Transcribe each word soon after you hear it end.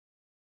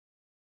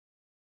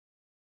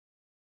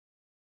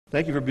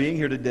Thank you for being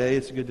here today.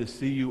 It's good to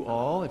see you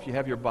all. If you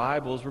have your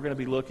Bibles, we're going to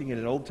be looking at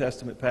an Old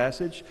Testament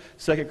passage.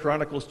 2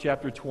 Chronicles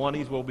chapter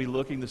 20 is where we'll be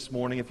looking this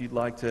morning. If you'd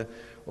like to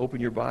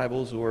open your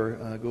Bibles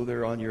or go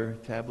there on your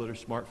tablet or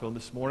smartphone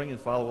this morning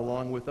and follow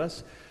along with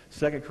us.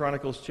 2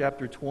 Chronicles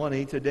chapter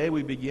 20. Today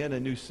we begin a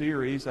new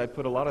series. I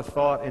put a lot of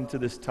thought into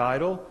this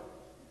title.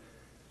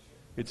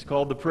 It's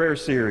called the Prayer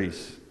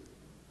Series.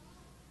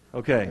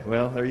 Okay,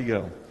 well, there you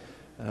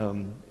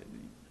go.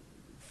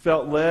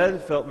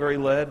 Felt very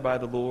led by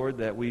the Lord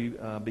that we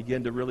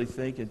begin to really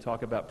think and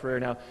talk about prayer.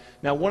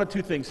 Now, one of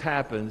two things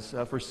happens.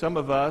 For some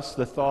of us,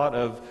 the thought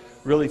of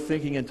really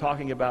thinking and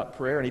talking about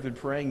prayer and even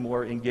praying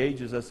more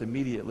engages us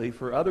immediately.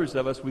 For others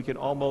of us, we can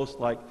almost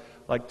like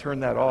turn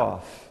that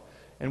off.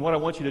 And what I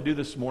want you to do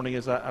this morning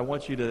is I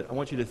want you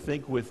to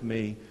think with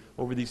me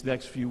over these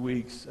next few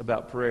weeks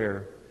about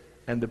prayer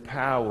and the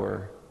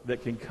power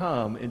that can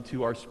come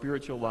into our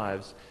spiritual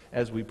lives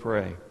as we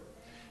pray.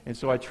 And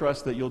so I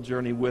trust that you'll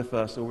journey with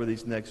us over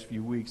these next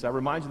few weeks. I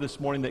remind you this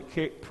morning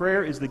that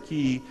prayer is the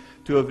key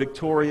to a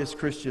victorious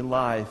Christian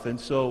life. And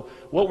so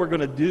what we're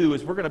going to do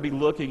is we're going to be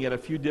looking at a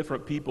few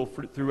different people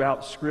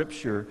throughout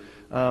Scripture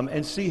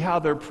and see how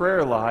their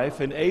prayer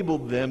life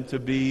enabled them to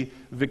be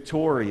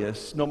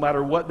victorious no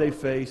matter what they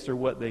faced or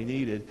what they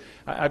needed.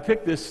 I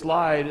picked this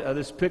slide,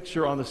 this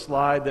picture on the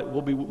slide that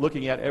we'll be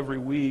looking at every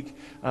week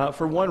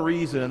for one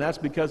reason, and that's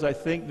because I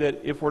think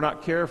that if we're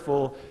not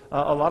careful,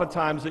 a lot of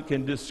times it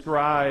can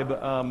describe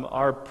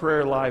our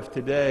prayer life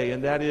today,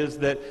 and that is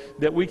that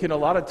we can a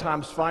lot of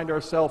times find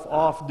ourselves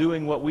off doing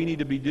what we need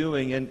to be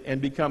doing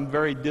and become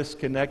very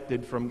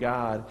disconnected from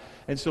God.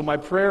 And so my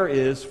prayer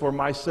is for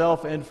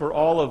myself and for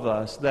all of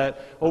us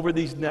that over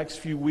these next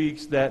few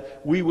weeks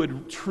that we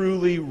would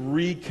truly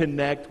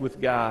reconnect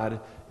with God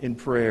in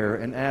prayer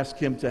and ask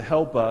Him to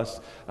help us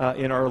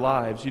in our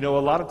lives. You know, a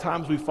lot of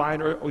times we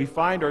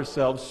find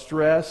ourselves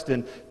stressed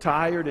and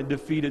tired and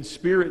defeated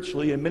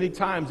spiritually, and many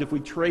times if we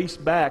trace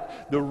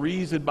back the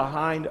reason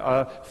behind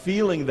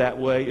feeling that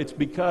way, it's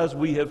because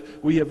we have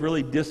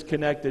really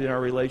disconnected in our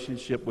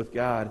relationship with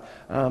God.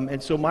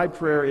 And so my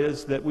prayer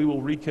is that we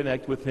will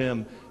reconnect with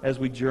Him as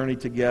we journey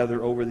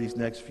together over these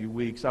next few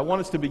weeks. I want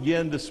us to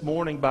begin this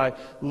morning by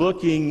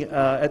looking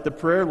at the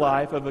prayer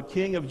life of a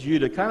king of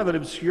Judah, kind of an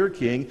obscure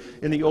king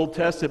in the Old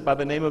Testament by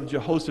the name of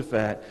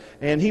Jehoshaphat.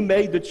 And he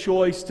made the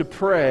choice to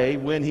pray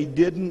when he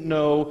didn't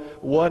know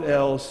what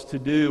else to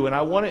do. And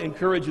I want to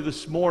encourage you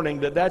this morning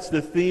that that's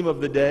the theme of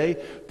the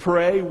day.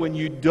 Pray when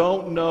you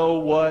don't know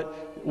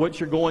what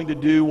you're going to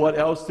do, what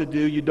else to do.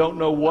 You don't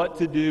know what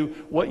to do.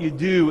 What you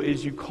do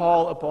is you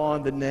call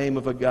upon the name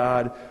of a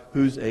God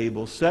who's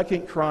able.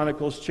 2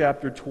 Chronicles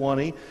chapter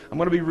 20. I'm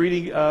going to be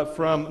reading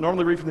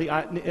normally read from the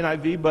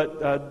NIV,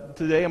 but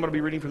today I'm going to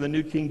be reading from the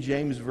New King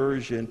James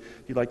Version,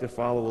 if you'd like to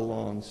follow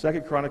along.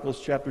 2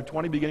 Chronicles chapter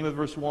 20, beginning with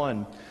verse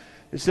 1.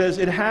 It says,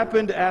 it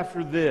happened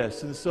after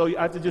this. And so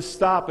I have to just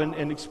stop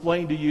and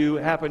explain to you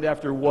it happened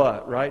after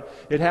what, right?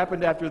 It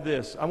happened after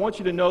this. I want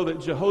you to know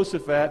that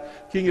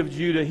Jehoshaphat, king of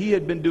Judah, he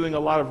had been doing a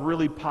lot of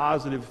really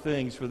positive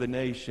things for the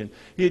nation.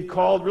 He had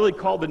really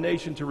called the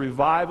nation to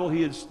revival.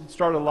 He had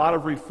started a lot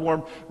of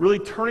reform, really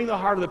turning the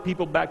heart of the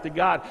people back to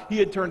God. He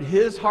had turned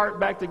his heart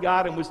back to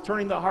God and was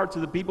turning the hearts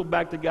of the people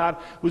back to God,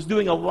 was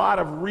doing a lot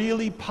of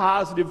really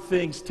positive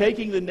things,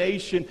 taking the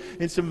nation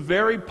in some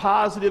very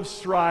positive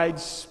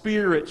strides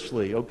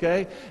spiritually.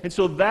 Okay? And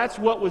so that's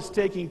what was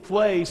taking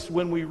place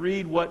when we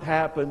read what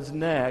happens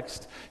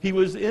next. He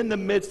was in the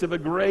midst of a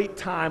great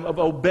time of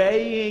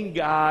obeying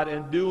God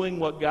and doing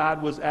what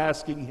God was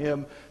asking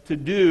him to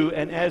do.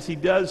 And as he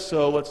does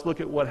so, let's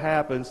look at what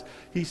happens.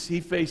 He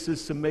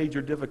faces some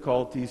major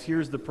difficulties.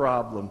 Here's the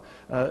problem.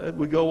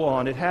 We go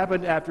on. It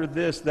happened after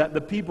this that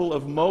the people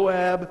of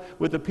Moab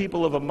with the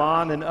people of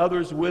Ammon and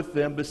others with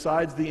them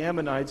besides the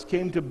Ammonites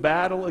came to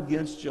battle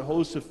against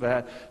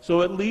Jehoshaphat.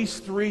 So at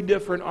least 3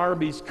 different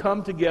armies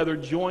come together,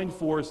 joined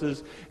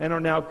forces, and are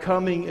now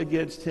coming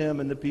against him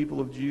and the people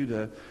of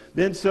Judah.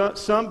 Then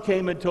some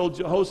came and told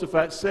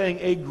Jehoshaphat, saying,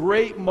 a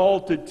great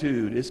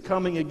multitude is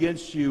coming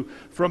against you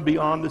from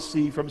beyond the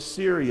sea, from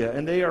Syria,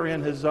 and they are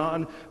in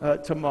Hazan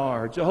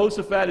Tamar.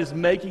 Jehoshaphat is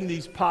making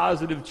these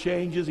positive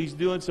changes. He's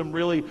doing some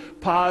really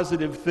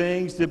positive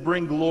things to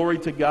bring glory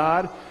to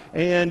God.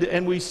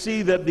 And we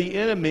see that the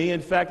enemy, in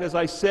fact, as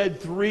I said,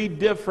 3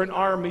 different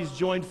armies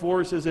joined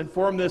forces and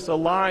formed this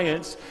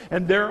alliance,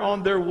 and they're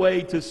on their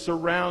way to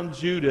surround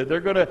Judah. They're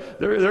going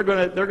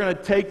to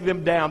take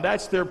them down.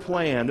 That's their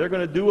plan. They're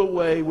going to do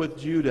away with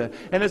Judah.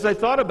 And as I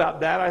thought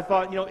about that, I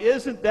thought,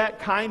 isn't that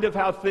kind of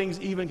how things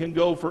even can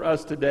go for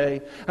us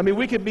today? I mean,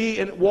 we could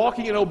be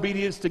walking in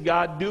obedience to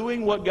God,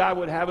 doing what God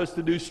would have us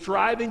to do,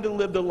 striving to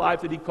live the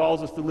life that He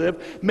calls us to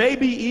live.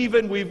 Maybe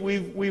even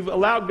we've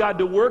allowed God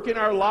to work in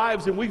our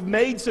lives, and we've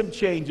made some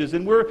changes,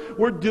 and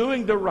we're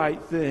doing the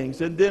right things.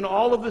 And then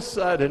all of a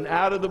sudden,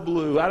 out of the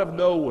blue, out of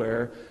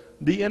nowhere,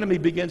 the enemy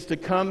begins to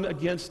come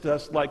against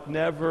us like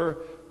never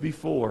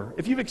before.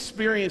 If you've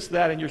experienced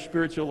that in your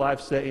spiritual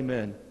life, say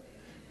amen.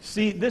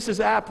 See, this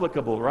is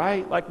applicable,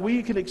 right? Like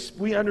we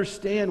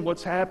understand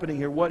what's happening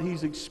here, what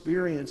he's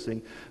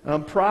experiencing.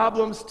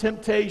 Problems,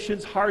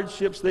 temptations,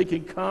 hardships, they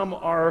can come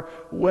our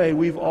way.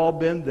 We've all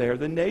been there.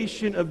 The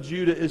nation of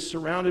Judah is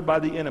surrounded by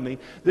the enemy.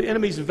 The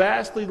enemy's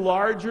vastly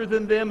larger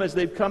than them as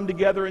they've come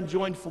together and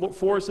joined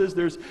forces.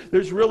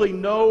 There's really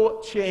no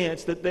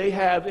chance that they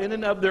have in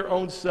and of their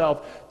own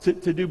self to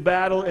do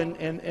battle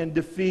and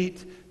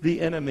defeat the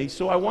enemy.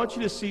 So I want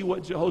you to see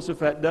what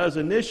Jehoshaphat does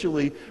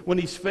initially when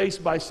he's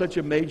faced by such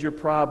a major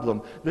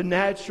problem. The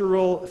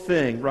natural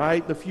thing,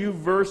 right? The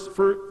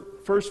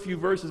first few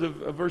verses of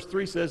verse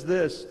 3 says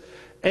this.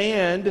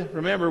 And,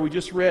 remember, we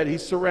just read,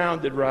 he's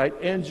surrounded, right?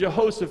 And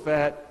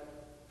Jehoshaphat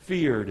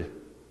feared,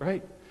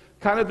 right?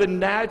 Kind of the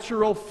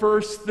natural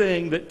first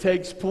thing that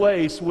takes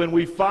place when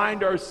we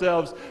find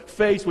ourselves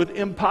faced with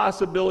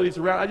impossibilities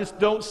around. I just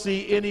don't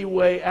see any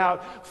way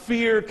out.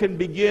 Fear can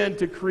begin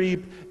to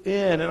creep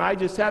in. And I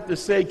just have to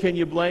say, can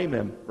you blame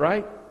him,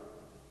 right?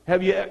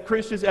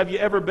 Christians, have you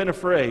ever been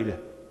afraid?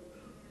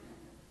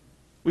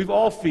 We've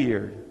all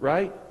feared,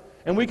 right?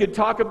 And we could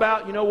talk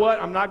about, you know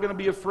what, I'm not going to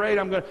be afraid.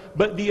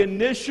 But the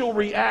initial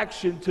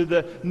reaction to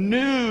the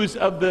news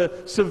of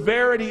the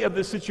severity of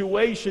the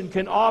situation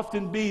can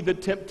often be the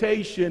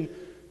temptation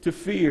to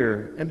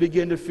fear and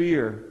begin to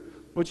fear.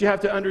 What you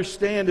have to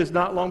understand is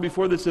not long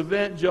before this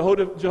event,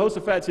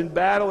 Jehoshaphat's in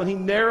battle and he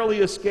narrowly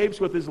escapes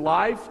with his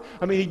life.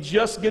 I mean, he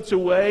just gets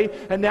away.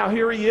 And now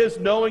here he is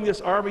knowing this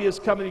army is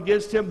coming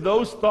against him.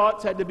 Those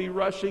thoughts had to be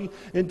rushing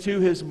into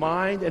his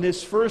mind. And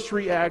his first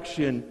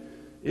reaction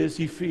is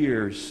he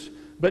fears.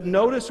 But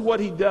notice what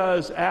he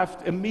does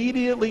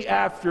immediately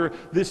after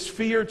this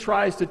fear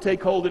tries to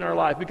take hold in our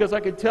life. Because I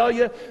can tell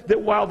you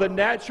that while the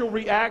natural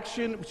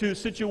reaction to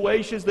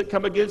situations that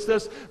come against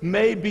us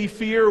may be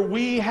fear,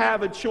 we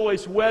have a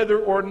choice whether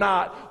or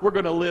not we're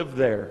going to live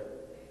there.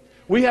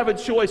 We have a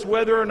choice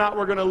whether or not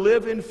we're going to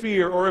live in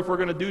fear or if we're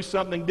going to do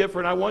something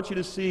different. I want you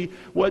to see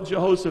what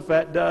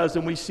Jehoshaphat does,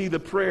 and we see the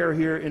prayer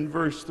here in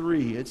verse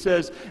 3. It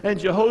says, and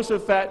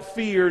Jehoshaphat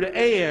feared,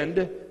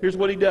 and here's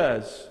what he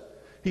does.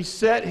 He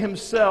set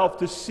himself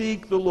to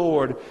seek the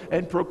Lord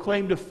and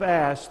proclaimed a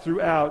fast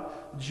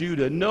throughout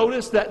Judah.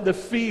 Notice that the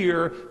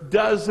fear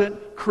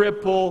doesn't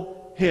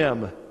cripple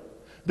him.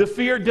 The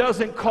fear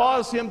doesn't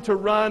cause him to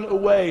run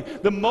away.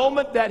 The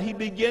moment that he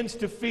begins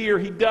to fear,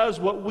 he does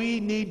what we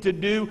need to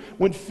do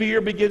when fear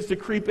begins to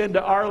creep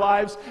into our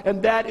lives,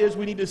 and that is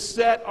we need to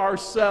set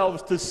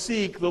ourselves to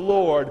seek the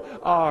Lord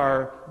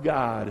our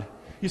God.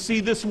 You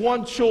see, this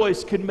one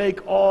choice can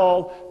make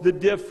all the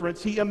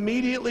difference. He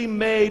immediately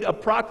made a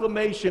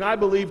proclamation, I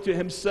believe, to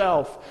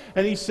himself.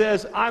 And he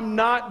says, I'm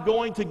not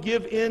going to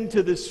give in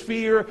to this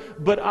fear,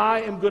 but I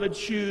am going to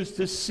choose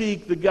to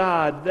seek the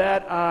God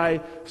that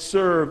I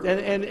served.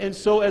 And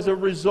so as a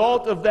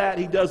result of that,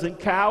 he doesn't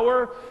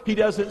cower. He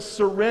doesn't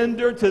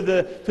surrender to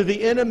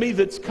the enemy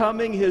that's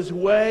coming his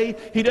way.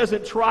 He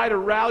doesn't try to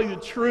rally the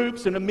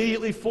troops and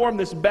immediately form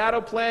this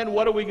battle plan.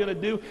 What are we going to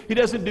do? He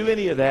doesn't do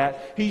any of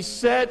that. He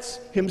sets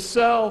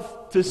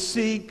himself to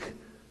seek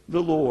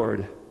the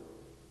Lord.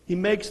 He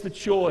makes the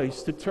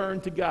choice to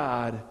turn to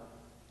God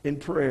in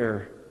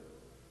prayer.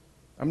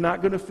 I'm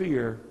not going to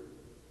fear.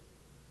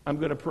 I'm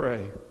going to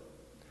pray.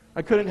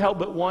 I couldn't help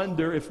but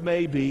wonder if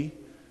maybe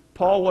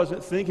Paul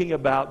wasn't thinking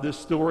about this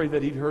story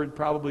that he'd heard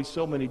probably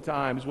so many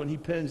times when he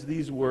pens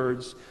these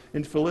words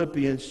in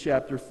Philippians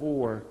chapter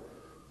 4.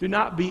 Do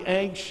not be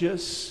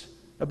anxious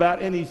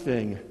about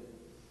anything,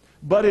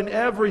 but in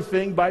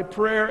everything, by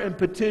prayer and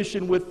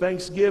petition with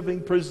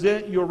thanksgiving,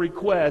 present your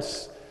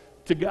requests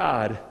to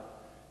God.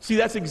 See,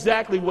 that's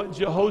exactly what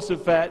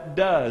Jehoshaphat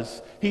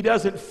does. He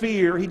doesn't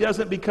fear, he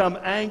doesn't become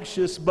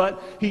anxious,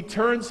 but he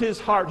turns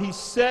his heart, he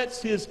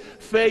sets his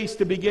face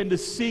to begin to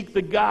seek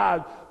the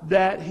God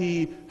that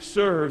he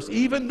serves,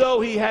 even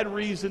though he had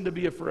reason to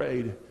be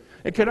afraid.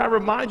 And can I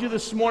remind you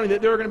this morning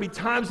that there are going to be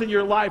times in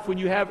your life when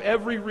you have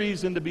every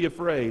reason to be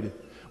afraid.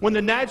 When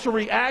the natural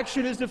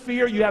reaction is to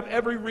fear, you have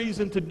every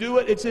reason to do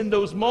it. It's in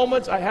those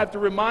moments, I have to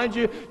remind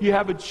you, you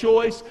have a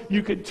choice.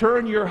 You can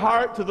turn your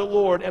heart to the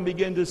Lord and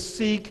begin to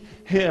seek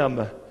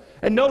Him.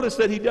 And notice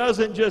that he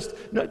doesn't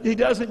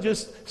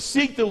just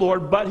seek the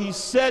Lord, but he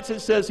sets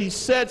himself, he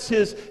sets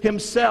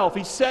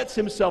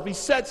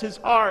his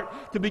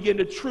heart to begin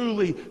to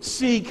truly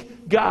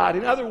seek God.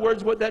 In other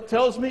words, what that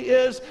tells me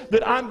is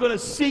that I'm going to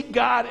seek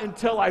God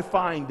until I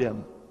find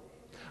Him.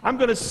 I'm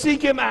going to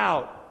seek Him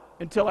out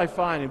until I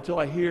find Him, until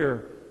I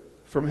hear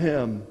from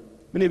Him.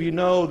 Many of you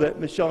know that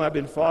Michelle and I have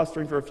been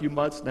fostering for a few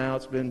months now.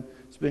 It's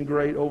been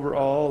great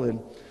overall.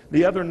 And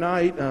the other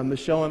night,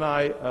 Michelle and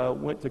I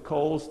went to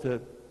Kohl's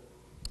to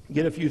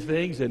get a few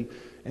things,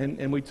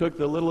 and we took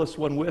the littlest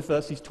one with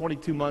us. He's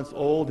 22 months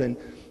old, and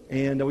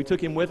we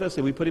took him with us,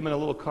 and we put him in a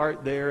little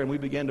cart there, and we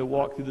began to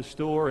walk through the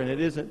store, and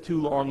it isn't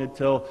too long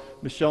until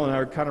Michelle and I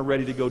are kind of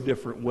ready to go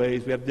different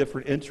ways. We have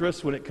different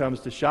interests when it comes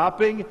to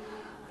shopping,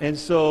 and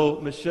so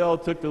Michelle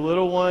took the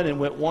little one and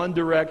went one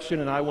direction,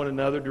 and I went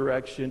another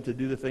direction to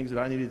do the things that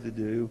I needed to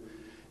do.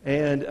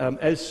 And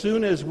as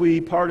soon as we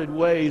parted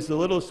ways, the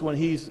littlest one,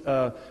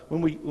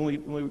 when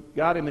we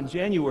got him in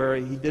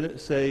January, he didn't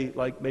say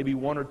like maybe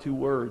one or two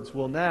words.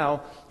 Well,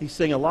 now he's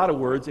saying a lot of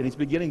words, and he's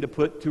beginning to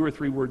put 2 or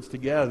 3 words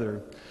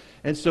together.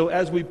 And so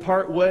as we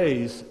part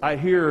ways, I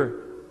hear,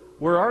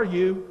 "Where are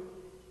you?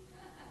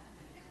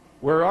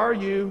 Where are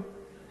you?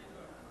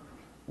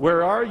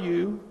 Where are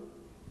you?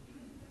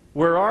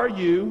 Where are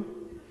you?"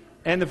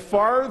 And the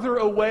farther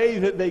away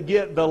that they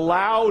get, the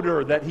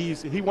louder that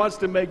he wants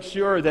to make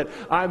sure that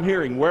I'm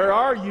hearing. "Where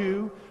are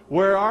you?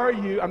 Where are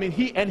you?" I mean,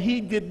 he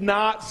did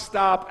not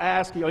stop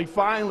asking.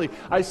 Finally,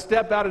 I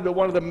step out into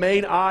one of the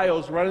main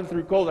aisles running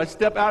through Kohl's. I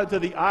step out into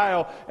the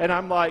aisle, and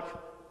I'm like,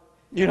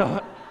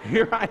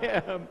 here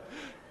I am.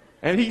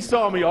 And he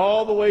saw me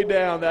all the way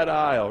down that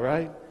aisle,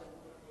 right?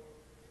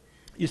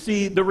 You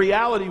see, the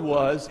reality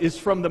is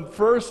from the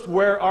first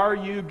 "Where are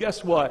you?"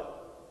 guess what?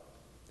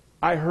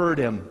 I heard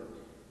him.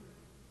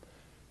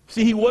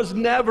 See, he was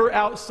never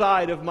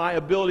outside of my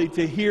ability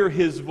to hear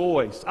his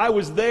voice. I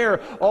was there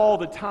all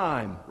the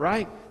time,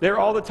 right? There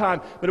all the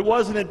time. But it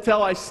wasn't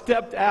until I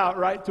stepped out,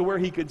 right, to where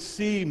he could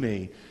see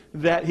me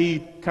that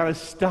he kind of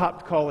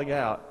stopped calling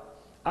out.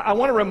 I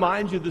want to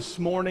remind you this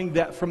morning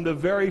that from the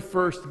very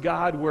first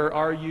 "God, where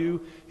are you?"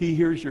 he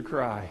hears your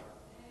cry.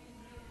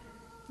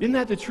 Isn't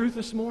that the truth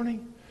this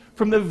morning?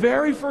 From the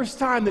very first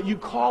time that you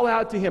call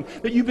out to him,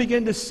 that you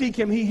begin to seek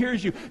him, he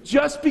hears you.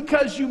 Just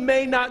because you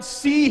may not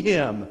see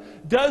him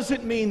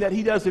doesn't mean that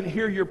he doesn't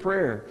hear your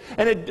prayer.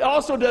 And it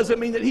also doesn't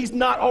mean that he's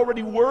not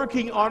already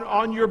working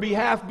on your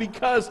behalf,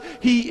 because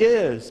he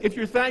is. If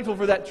you're thankful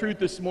for that truth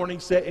this morning,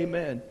 say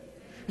amen.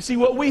 You see,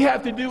 what we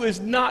have to do is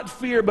not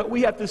fear, but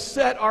we have to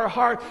set our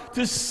heart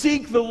to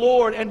seek the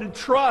Lord and to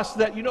trust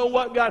that, you know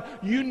what, God,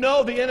 you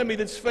know the enemy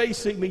that's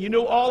facing me. You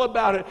know all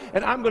about it,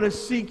 and I'm going to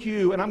seek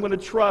you, and I'm going to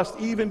trust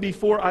even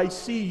before I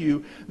see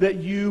you that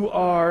you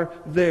are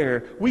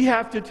there. We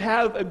have to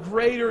have a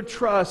greater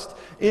trust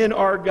in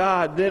our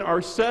God than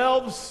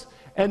ourselves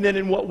and then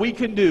in what we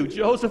can do.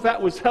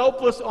 Jehoshaphat was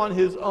helpless on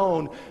his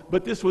own,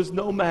 but this was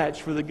no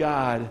match for the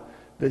God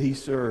that he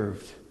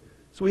served.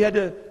 So he had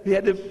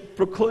to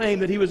proclaim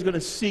that he was going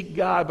to seek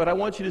God. But I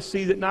want you to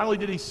see that not only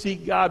did he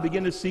seek God,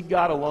 begin to seek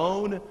God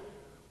alone,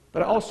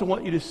 but I also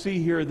want you to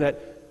see here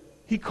that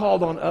he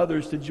called on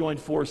others to join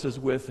forces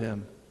with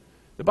him.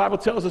 The Bible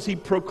tells us he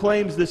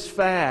proclaims this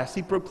fast.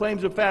 He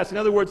proclaims a fast. In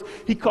other words,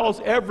 he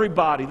calls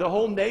everybody, the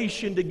whole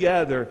nation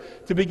together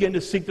to begin to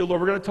seek the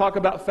Lord. We're going to talk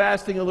about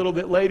fasting a little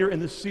bit later in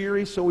the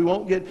series, so we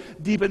won't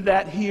get deep in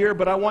that here.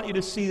 But I want you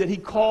to see that he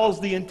calls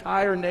the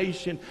entire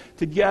nation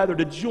together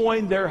to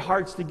join their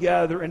hearts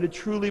together and to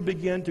truly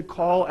begin to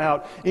call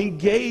out,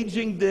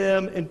 engaging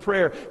them in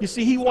prayer. You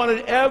see, he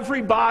wanted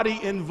everybody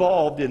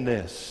involved in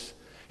this.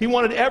 He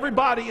wanted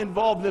everybody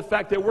involved in the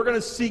fact that we're going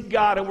to seek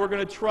God and we're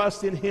going to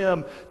trust in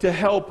him to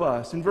help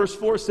us. And verse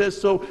 4 says,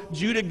 "So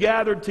Judah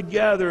gathered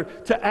together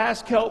to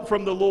ask help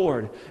from the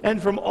Lord. And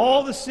from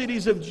all the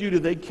cities of Judah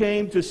they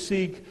came to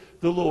seek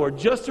the Lord."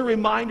 Just a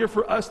reminder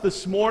for us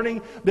this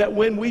morning that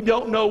when we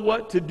don't know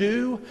what to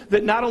do,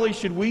 that not only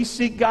should we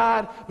seek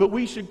God, but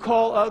we should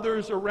call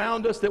others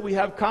around us that we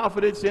have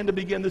confidence in to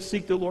begin to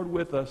seek the Lord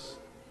with us.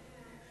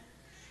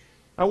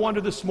 I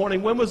wonder this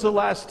morning, when was the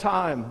last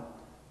time,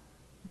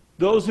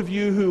 those of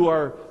you who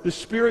are the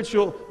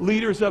spiritual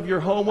leaders of your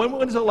home, when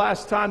was the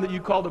last time that you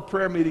called a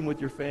prayer meeting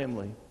with your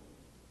family?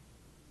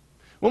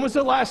 When was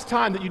the last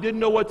time that you didn't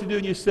know what to do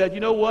and you said, you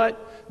know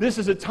what, this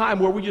is a time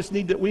where we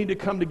need to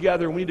come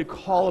together and we need to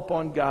call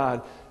upon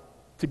God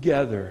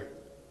together.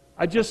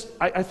 I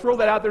throw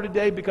that out there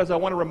today because I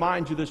want to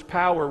remind you there's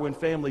power when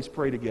families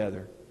pray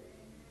together.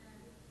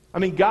 I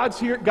mean, God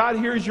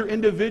hears your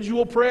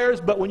individual prayers,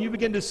 but when you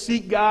begin to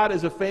seek God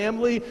as a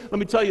family, let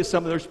me tell you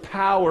something, there's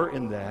power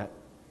in that.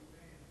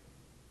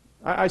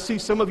 I see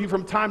some of you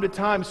from time to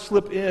time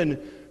slip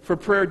in for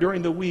prayer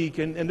during the week,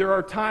 and there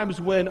are times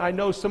when I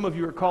know some of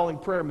you are calling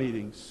prayer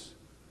meetings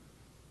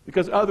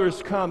because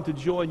others come to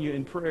join you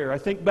in prayer. I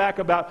think back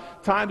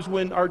about times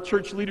when our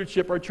church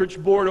leadership, our church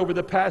board over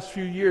the past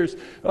few years,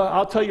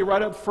 I'll tell you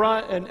right up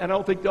front, and I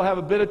don't think they'll have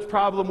a bit of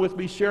problem with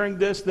me sharing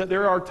this, that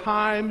there are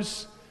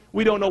times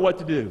we don't know what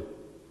to do.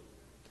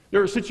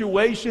 There are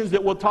situations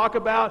that we'll talk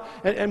about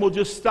and we'll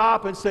just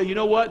stop and say, you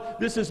know what,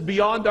 this is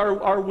beyond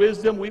our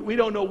wisdom. We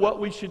don't know what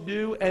we should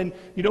do. And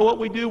you know what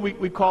we do?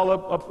 We call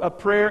a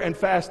prayer and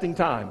fasting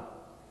time.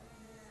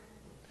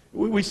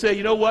 We say,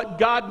 you know what,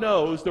 God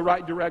knows the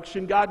right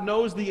direction. God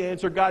knows the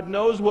answer. God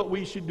knows what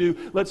we should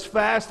do. Let's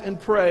fast and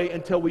pray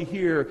until we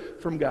hear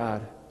from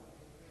God.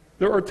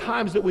 There are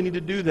times that we need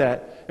to do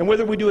that. And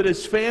whether we do it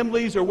as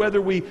families or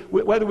whether we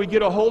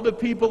get a hold of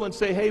people and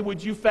say, hey,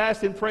 would you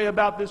fast and pray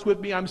about this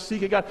with me? I'm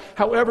seeking God.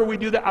 However we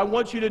do that, I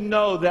want you to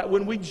know that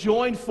when we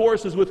join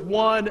forces with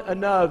one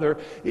another,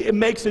 it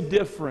makes a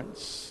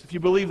difference. If you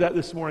believe that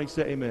this morning,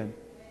 say amen.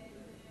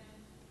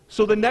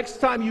 So the next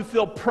time you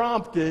feel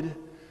prompted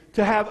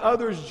to have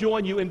others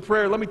join you in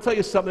prayer, let me tell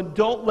you something.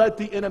 Don't let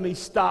the enemy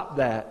stop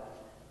that.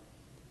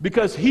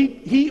 Because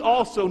he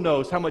also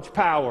knows how much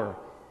power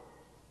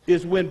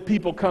is when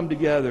people come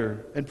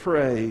together and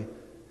pray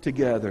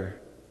together.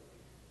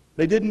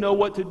 They didn't know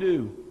what to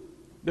do.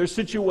 Their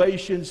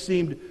situation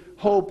seemed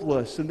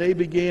hopeless, and they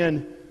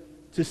began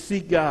to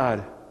seek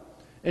God.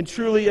 And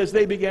truly, as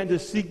they began to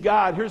seek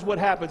God, here's what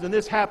happens. And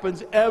this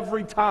happens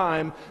every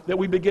time that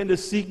we begin to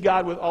seek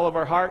God with all of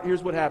our heart.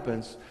 Here's what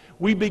happens.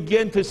 We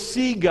begin to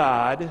see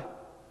God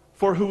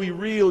for who He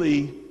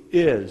really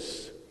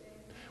is.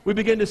 We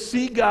begin to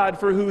see God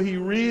for who He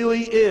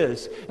really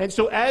is. And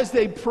so as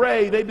they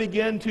pray, they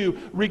begin to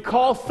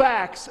recall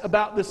facts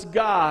about this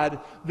God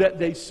that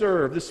they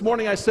serve. This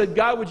morning I said,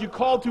 God, would you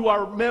recall to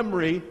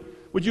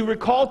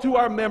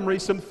our memory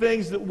some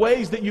things,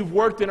 ways that you've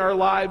worked in our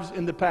lives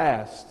in the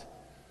past?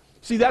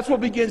 See, that's what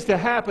begins to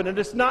happen. And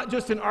it's not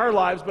just in our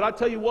lives, but I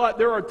tell you what,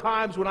 there are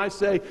times when I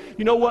say,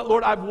 you know what,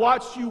 Lord, I've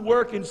watched you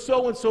work in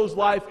so-and-so's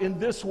life in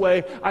this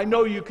way. I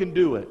know you can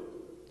do it.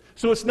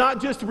 So it's not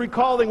just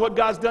recalling what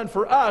God's done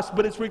for us,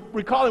 but it's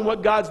recalling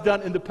what God's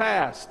done in the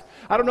past.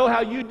 I don't know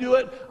how you do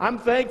it. I'm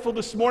thankful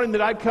this morning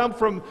that I come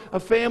from a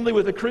family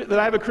that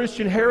I have a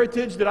Christian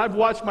heritage, that I've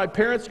watched my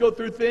parents go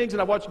through things,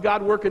 and I've watched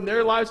God work in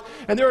their lives.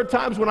 And there are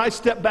times when I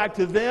step back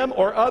to them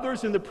or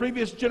others in the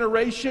previous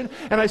generation,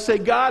 and I say,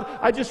 God,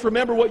 I just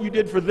remember what you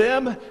did for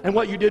them and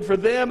what you did for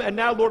them, and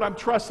now, Lord, I'm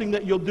trusting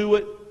that you'll do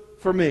it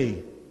for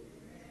me.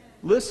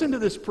 Listen to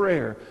this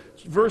prayer.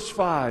 Verse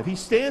 5. He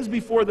stands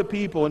before the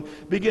people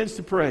and begins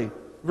to pray.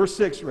 Verse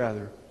 6,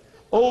 rather.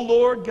 O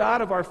Lord,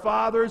 God of our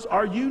fathers,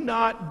 are you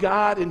not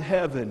God in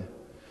heaven?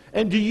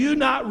 And do you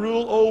not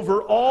rule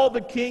over all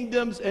the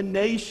kingdoms and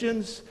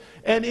nations?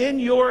 And in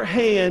your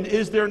hand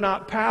is there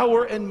not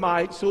power and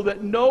might, so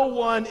that no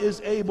one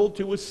is able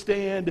to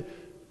withstand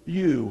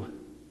you?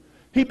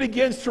 He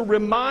begins to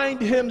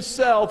remind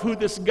himself who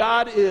this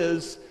God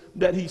is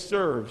that he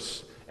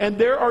serves. And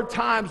there are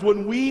times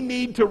when we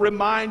need to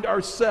remind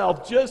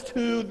ourselves just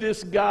who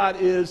this God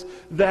is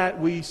that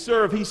we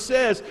serve. He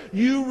says,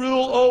 you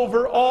rule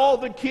over all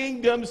the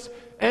kingdoms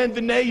and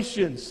the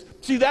nations.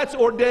 See, that's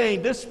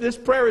ordained. This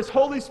prayer is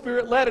Holy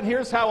Spirit led, and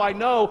here's how I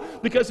know,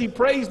 because he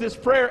prays this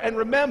prayer, and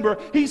remember,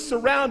 he's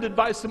surrounded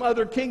by some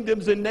other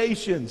kingdoms and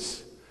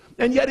nations.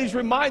 And yet he's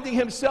reminding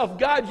himself,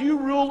 God, you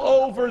rule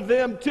over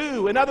them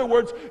too. In other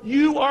words,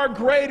 you are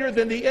greater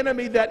than the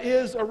enemy that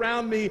is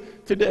around me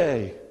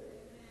today.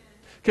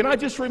 Can I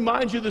just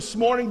remind you this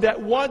morning that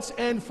once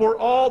and for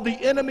all, the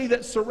enemy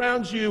that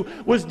surrounds you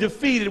was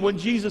defeated when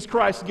Jesus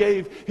Christ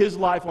gave his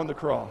life on the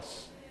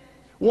cross.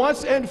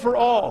 Once and for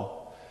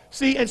all.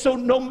 See, and so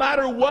no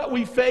matter what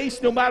we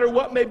face, no matter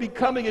what may be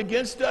coming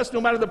against us,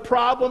 no matter the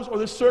problems or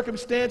the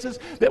circumstances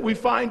that we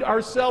find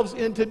ourselves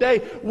in today,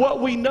 what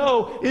we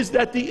know is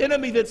that the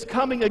enemy that's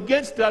coming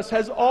against us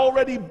has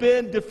already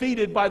been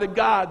defeated by the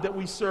God that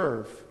we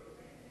serve.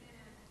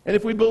 And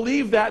if we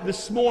believe that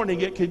this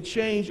morning, it can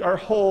change our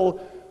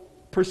whole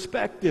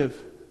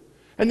perspective.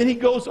 And then he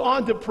goes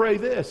on to pray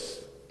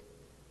this.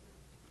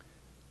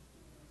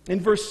 In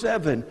verse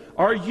 7,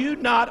 are you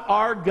not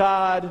our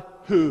God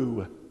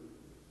who?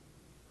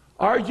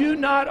 Are you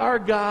not our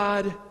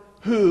God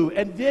who?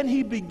 And then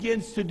he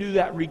begins to do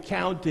that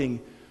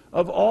recounting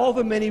of all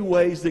the many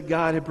ways that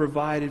God had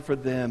provided for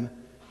them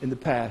in the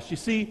past. You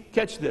see,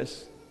 catch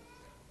this.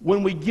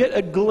 When we get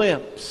a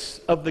glimpse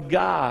of the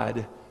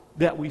God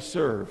that we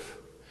serve,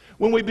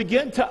 when we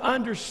begin to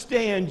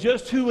understand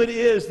just who it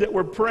is that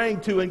we're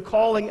praying to and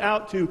calling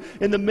out to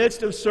in the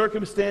midst of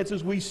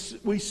circumstances,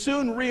 we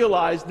soon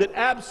realize that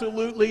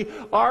absolutely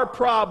our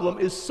problem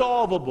is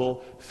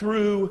solvable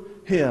through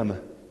Him.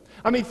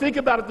 I mean, think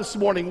about it this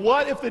morning.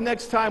 What if the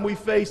next time we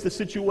face a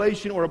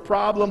situation or a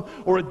problem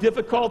or a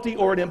difficulty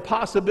or an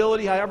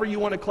impossibility, however you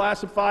want to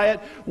classify it,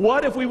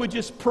 what if we would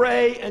just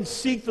pray and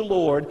seek the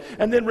Lord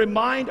and then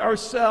remind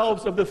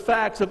ourselves of the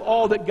facts of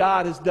all that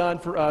God has done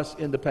for us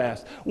in the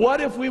past?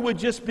 What if we would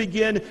just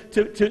begin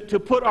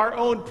to put our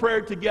own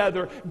prayer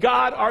together?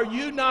 God, are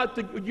you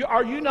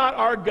not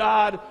our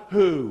God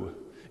who?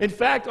 In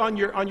fact, on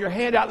your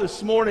handout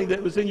this morning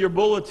that was in your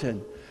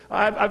bulletin,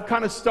 I've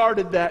kind of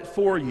started that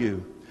for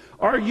you.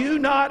 Are you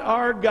not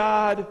our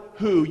God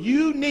who?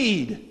 You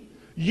need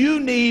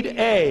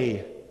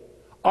a,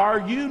 are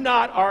you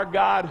not our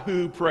God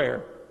who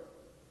prayer.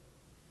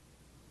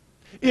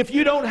 If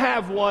you don't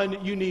have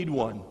one, you need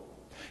one.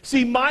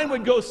 See, mine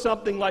would go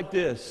something like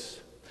this.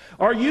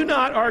 Are you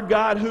not our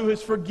God who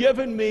has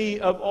forgiven me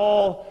of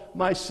all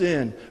my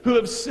sin,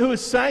 who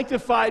has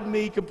sanctified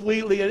me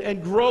completely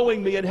and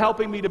growing me and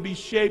helping me to be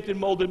shaped and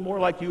molded more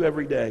like you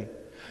every day?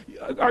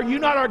 Are you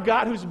not our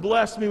God who's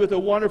blessed me with a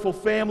wonderful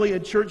family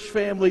and church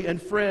family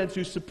and friends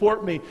who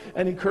support me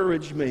and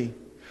encourage me?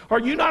 Are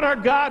you not our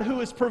God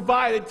who has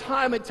provided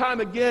time and time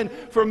again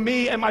for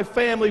me and my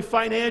family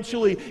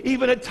financially,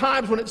 even at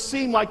times when it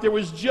seemed like there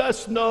was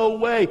just no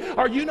way?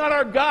 Are you not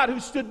our God who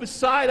stood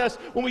beside us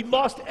when we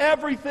lost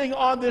everything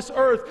on this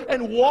earth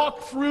and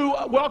walked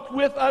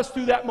with us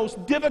through that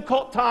most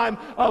difficult time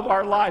of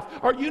our life?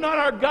 Are you not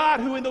our God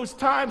who in those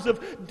times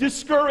of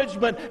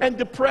discouragement and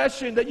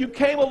depression that you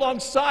came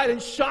alongside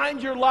and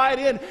shined your light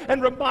in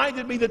and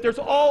reminded me that there's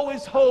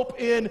always hope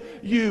in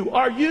you?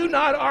 Are you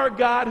not our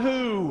God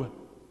who?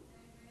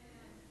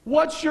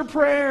 What's your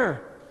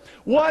prayer?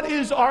 What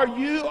is "Are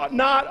you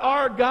not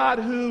our God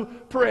who"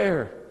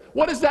 prayer?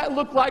 What does that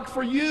look like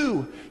for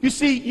you? You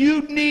see,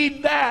 you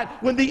need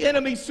that when the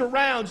enemy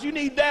surrounds. You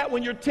need that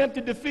when you're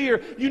tempted to fear.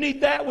 You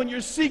need that when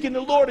you're seeking the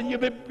Lord and you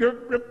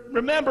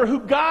remember who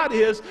God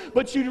is,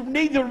 but you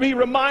need to be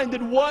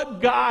reminded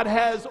what God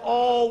has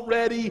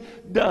already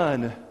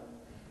done.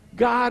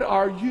 God,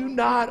 are you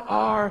not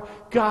our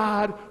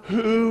God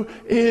who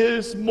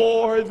is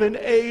more than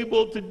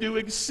able to do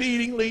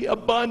exceedingly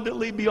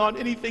abundantly beyond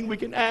anything we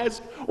can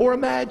ask or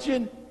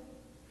imagine?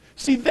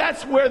 See,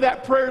 that's where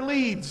that prayer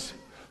leads.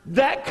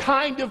 That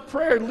kind of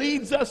prayer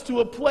leads us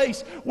to a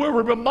place where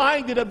we're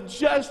reminded of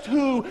just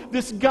who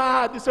this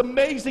God, this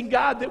amazing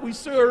God that we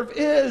serve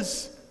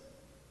is.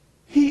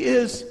 He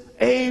is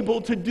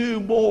able to do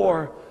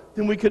more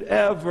than we could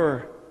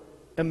ever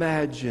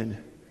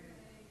imagine.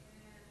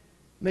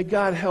 May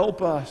God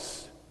help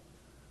us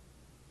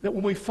that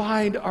when we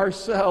find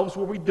ourselves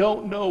where we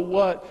don't know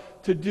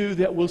what to do,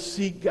 that we'll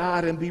seek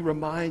God and be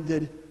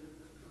reminded.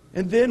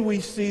 And then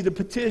we see the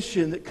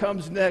petition that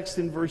comes next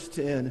in verse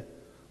 10.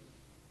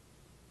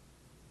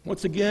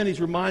 Once again,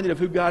 he's reminded of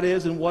who God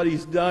is and what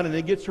he's done, and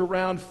it gets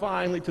around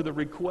finally to the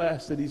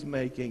request that he's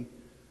making.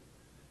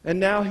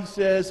 And now he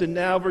says, and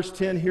now verse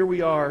 10, here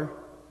we are,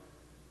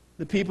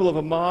 the people of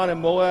Ammon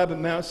and Moab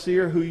and Mount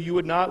Seir, who you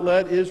would not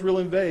let Israel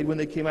invade when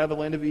they came out of the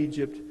land of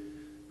Egypt.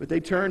 But they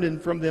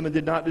turned from them and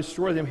did not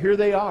destroy them. Here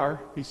they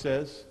are, he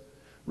says,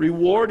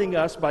 rewarding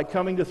us by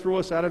coming to throw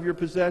us out of your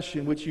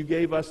possession, which you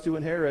gave us to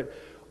inherit.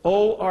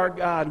 O our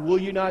God, will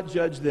you not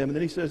judge them? And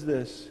then he says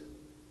this,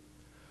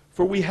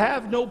 for we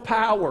have no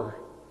power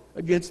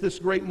against this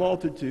great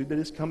multitude that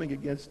is coming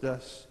against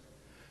us,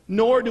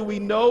 nor do we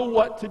know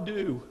what to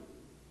do,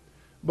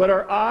 but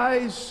our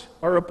eyes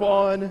are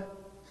upon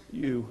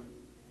you.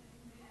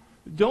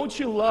 Don't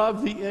you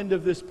love the end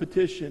of this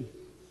petition?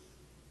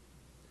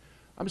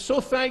 I'm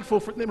so thankful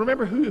for,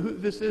 remember who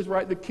this is,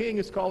 right? The king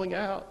is calling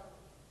out.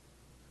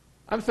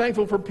 I'm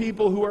thankful for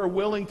people who are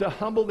willing to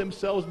humble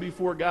themselves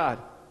before God.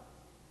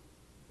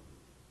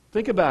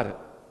 Think about it.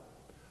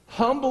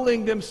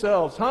 Humbling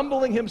themselves,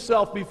 humbling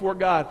himself before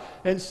God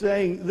and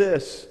saying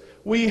this,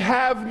 we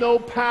have no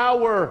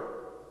power.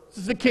 This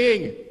is the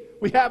king.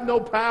 We have no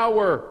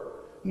power,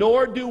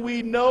 nor do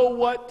we know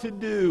what to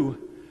do,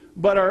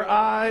 but our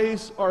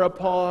eyes are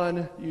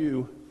upon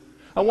you.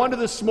 I wonder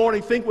this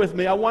morning, think with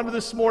me, I wonder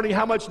this morning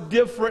how much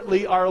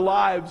differently our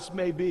lives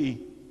may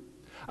be.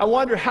 I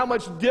wonder how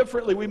much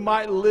differently we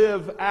might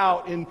live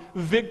out in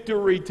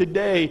victory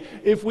today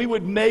if we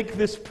would make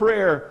this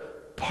prayer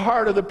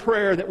part of the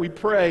prayer that we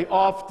pray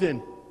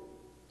often.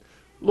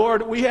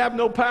 Lord, we have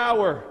no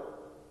power.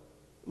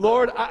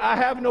 Lord, I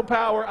have no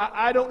power.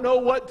 I don't know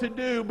what to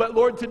do, but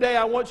Lord, today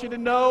I want you to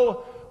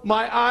know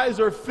my eyes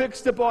are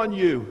fixed upon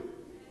you.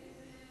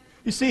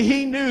 You see,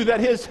 he knew that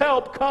his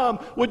help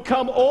would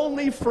come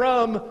only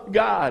from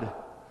God.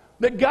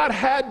 That God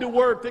had to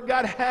work, that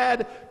God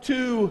had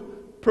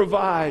to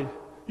provide.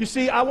 You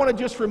see, I want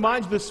to just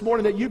remind you this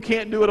morning that you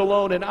can't do it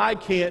alone, and I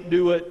can't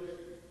do it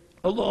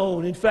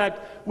alone. In fact,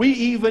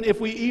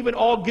 if we even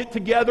all get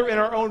together in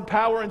our own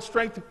power and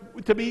strength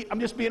I'm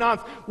just being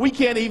honest, we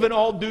can't even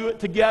all do it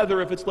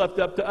together if it's left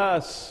up to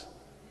us.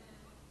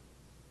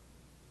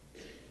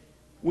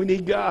 We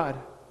need God.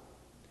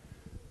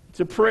 It's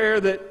a prayer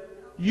that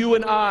you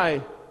and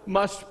I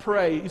must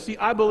pray. You see,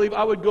 I believe,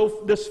 I would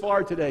go this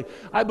far today,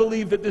 I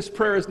believe that this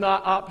prayer is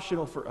not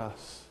optional for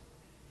us.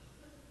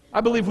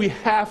 I believe we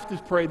have to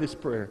pray this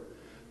prayer.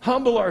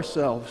 Humble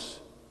ourselves.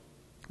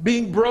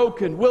 Being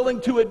broken,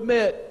 willing to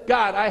admit,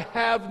 God, I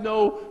have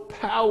no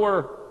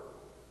power.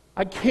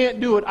 I can't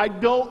do it. I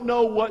don't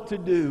know what to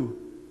do.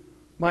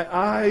 My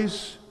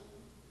eyes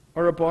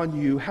are upon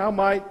you. How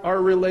might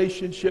our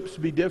relationships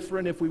be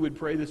different if we would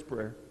pray this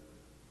prayer?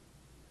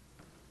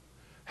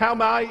 How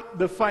might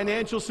the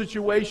financial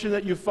situation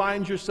that you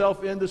find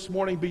yourself in this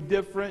morning be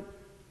different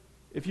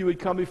if you would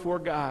come before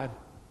God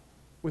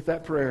with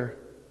that prayer?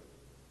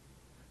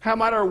 How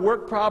might our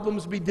work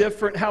problems be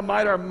different? How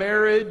might our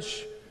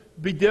marriage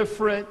be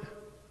different?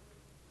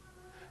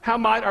 How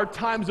might our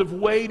times of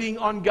waiting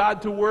on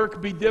God to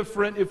work be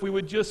different if we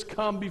would just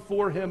come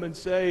before him and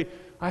say,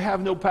 I have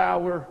no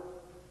power.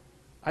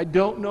 I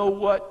don't know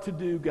what to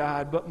do,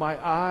 God, but my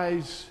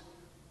eyes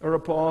are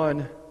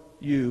upon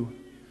you.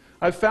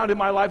 I've found in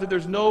my life that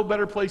there's no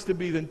better place to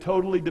be than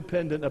totally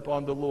dependent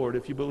upon the Lord.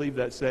 If you believe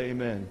that, say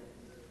amen.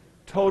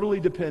 Totally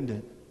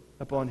dependent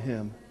upon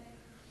him.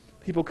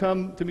 People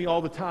come to me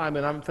all the time,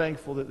 and I'm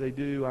thankful that they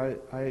do.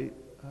 I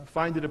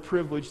find it a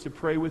privilege to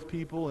pray with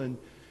people and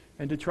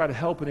to try to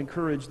help and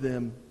encourage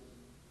them.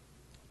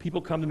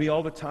 People come to me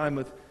all the time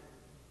with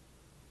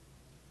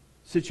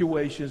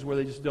situations where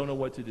they just don't know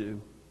what to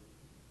do.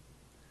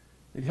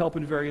 They help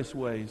in various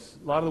ways.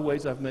 A lot of the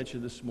ways I've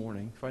mentioned this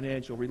morning: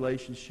 financial,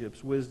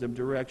 relationships, wisdom,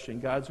 direction,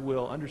 God's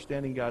will,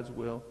 understanding God's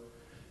will.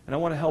 And I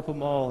want to help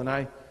them all. And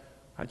I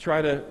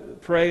try to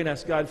pray and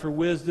ask God for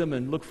wisdom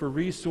and look for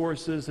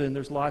resources. And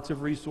there's lots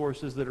of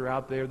resources that are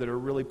out there that are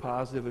really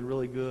positive and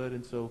really good.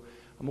 And so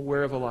I'm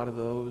aware of a lot of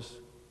those.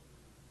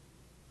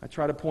 I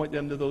try to point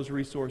them to those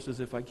resources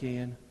if I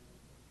can.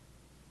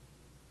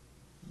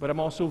 But I'm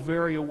also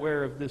very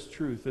aware of this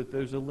truth, that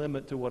there's a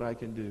limit to what I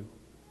can do.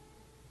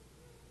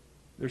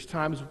 There's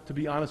times, to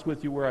be honest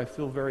with you, where I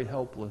feel very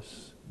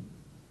helpless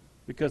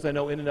because I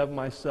know in and of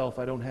myself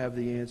I don't have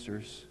the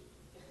answers.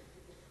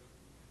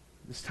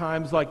 It's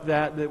times like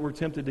that that we're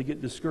tempted to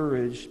get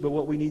discouraged, but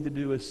what we need to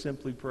do is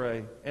simply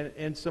pray.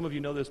 And some of you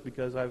know this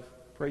because I've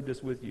prayed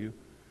this with you.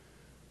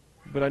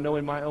 But I know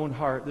in my own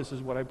heart, this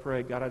is what I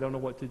pray. God, I don't know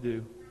what to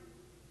do.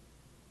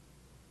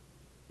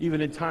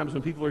 Even in times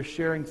when people are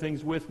sharing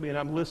things with me and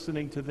I'm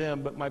listening to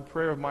them, but my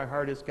prayer of my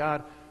heart is,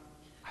 God,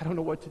 I don't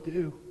know what to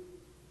do.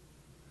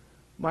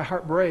 My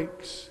heart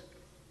breaks.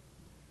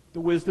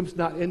 The wisdom's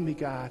not in me,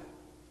 God.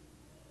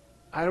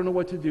 I don't know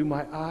what to do.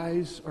 My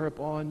eyes are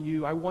upon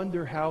you. I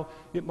wonder how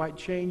it might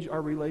change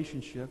our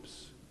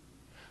relationships.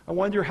 I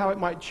wonder how it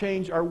might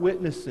change our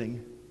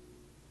witnessing.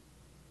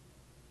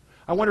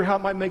 I wonder how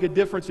it might make a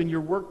difference in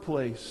your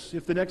workplace.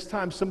 If the next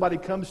time somebody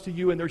comes to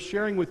you and they're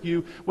sharing with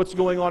you what's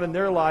going on in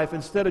their life,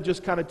 instead of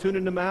just kind of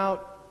tuning them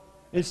out,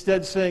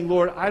 instead saying,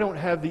 Lord, I don't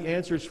have the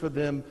answers for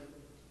them.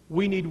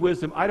 We need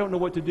wisdom. I don't know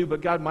what to do,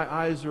 but God, my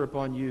eyes are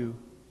upon you.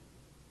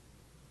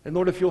 And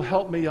Lord, if you'll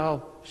help me,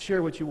 I'll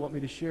share what you want me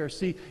to share.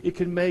 See, it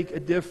can make a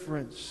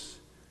difference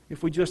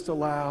if we just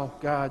allow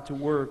God to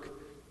work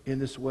in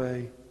this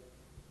way.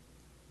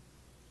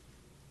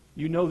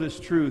 You know this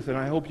truth, and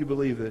I hope you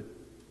believe it.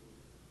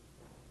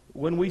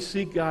 When we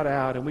seek God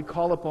out and we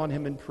call upon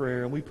Him in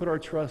prayer and we put our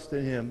trust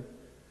in Him,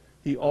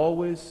 He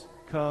always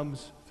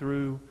comes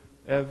through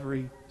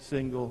every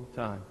single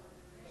time.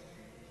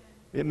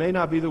 It may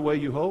not be the way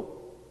you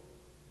hope.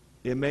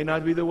 It may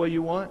not be the way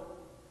you want.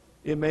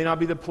 It may not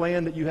be the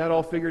plan that you had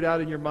all figured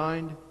out in your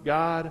mind.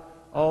 God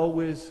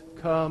always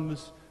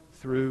comes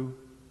through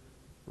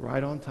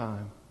right on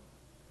time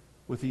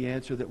with the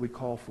answer that we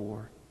call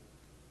for.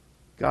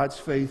 God's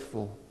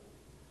faithful.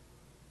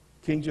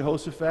 King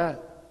Jehoshaphat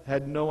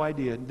had no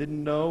idea,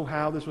 didn't know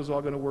how this was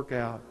all going to work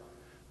out.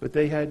 But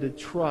they had to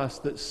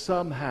trust that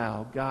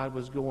somehow God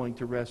was going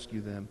to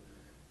rescue them.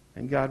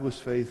 And God was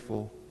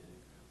faithful.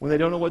 When they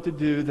don't know what to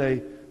do,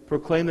 they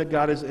proclaim that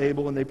God is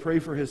able and they pray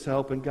for His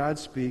help and God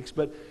speaks.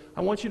 But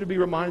I want you to be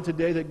reminded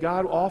today that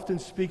God often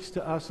speaks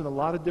to us in a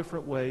lot of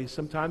different ways.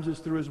 Sometimes it's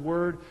through His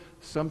Word.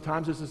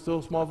 Sometimes it's the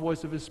still small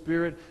voice of His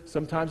Spirit.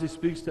 Sometimes He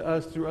speaks to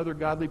us through other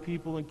godly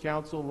people and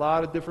counsel. A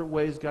lot of different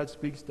ways God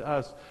speaks to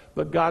us.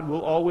 But God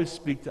will always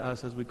speak to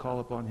us as we call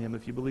upon Him.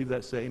 If you believe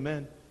that, say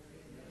amen. Amen.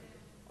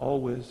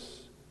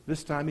 Always.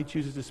 This time He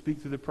chooses to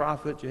speak through the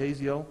prophet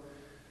Jahaziel.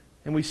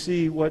 And we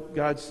see what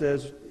God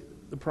says,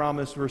 the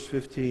promise, verse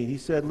 15. He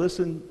said,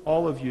 listen,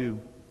 all of you.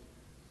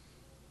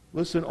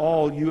 Listen,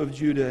 all you of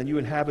Judah and you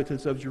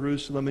inhabitants of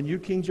Jerusalem and you,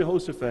 King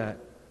Jehoshaphat.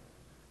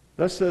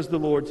 Thus says the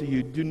Lord to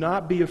you, do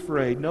not be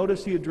afraid.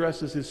 Notice He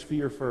addresses his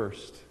fear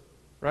first,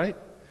 right?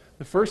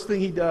 The first thing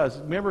He does,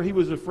 remember He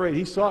was afraid.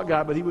 He sought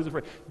God, but He was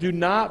afraid. Do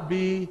not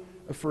be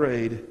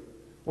afraid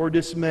or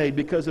dismayed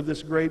because of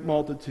this great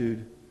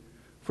multitude,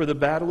 for the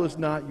battle is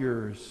not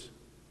yours,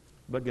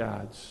 but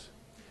God's.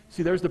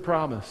 See, there's the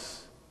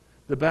promise.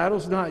 The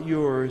battle's not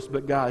yours,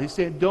 but God. He's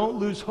saying, don't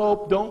lose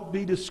hope. Don't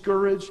be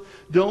discouraged.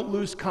 Don't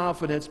lose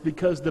confidence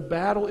because the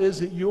battle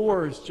isn't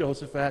yours,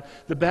 Jehoshaphat.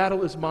 The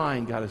battle is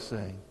mine, God is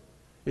saying.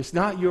 It's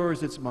not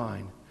yours, it's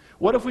mine.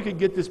 What if we could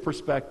get this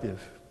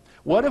perspective?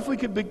 What if we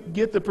could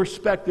get the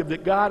perspective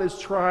that God is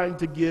trying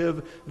to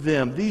give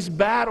them? These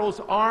battles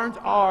aren't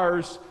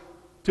ours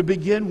to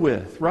begin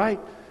with, right?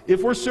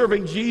 If we're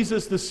serving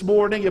Jesus this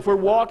morning, if we're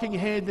walking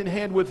hand in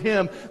hand with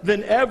Him,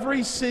 then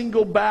every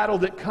single battle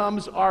that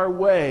comes our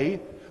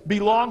way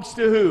belongs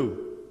to who?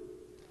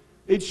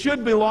 It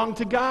should belong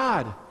to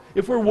God.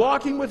 If we're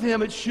walking with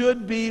Him, it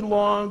should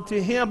belong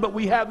to Him. But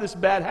we have this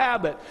bad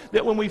habit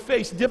that when we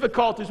face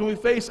difficulties, when we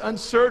face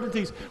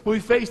uncertainties, when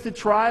we face the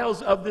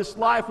trials of this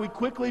life, we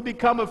quickly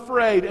become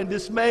afraid and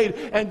dismayed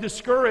and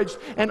discouraged.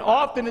 And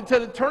often,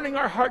 instead of turning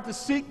our heart to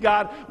seek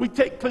God, we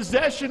take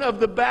possession of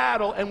the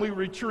battle and we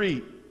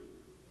retreat.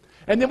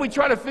 And then we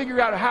try to figure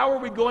out, how are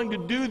we going to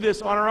do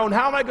this on our own?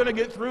 How am I going to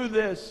get through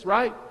this,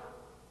 right?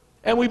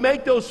 And we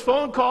make those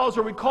phone calls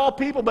or we call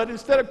people, but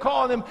instead of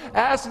calling them,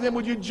 asking them,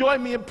 would you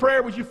join me in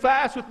prayer? Would you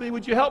fast with me?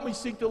 Would you help me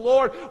seek the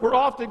Lord? We're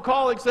often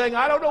calling saying,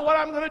 I don't know what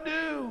I'm going to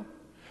do.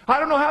 I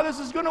don't know how this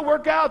is going to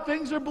work out.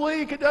 Things are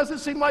bleak. It doesn't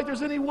seem like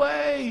there's any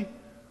way.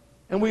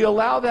 And we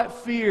allow that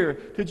fear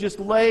to just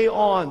lay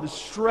on the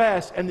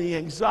stress and the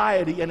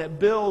anxiety, and it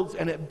builds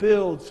and it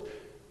builds.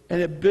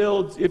 And it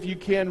builds. If you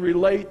can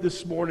relate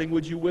this morning,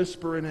 would you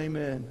whisper an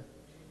amen?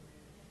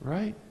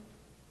 Right?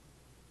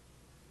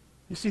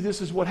 You see,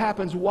 this is what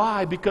happens.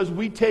 Why? Because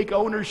we take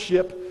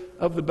ownership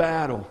of the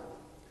battle.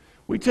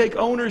 We take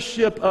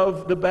ownership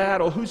of the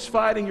battle. Who's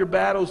fighting your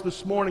battles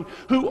this morning?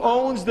 Who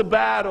owns the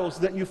battles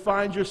that you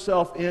find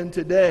yourself in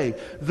today?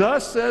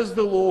 Thus says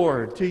the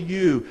Lord to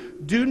you,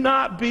 do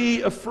not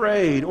be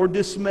afraid or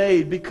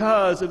dismayed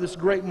because of this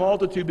great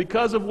multitude,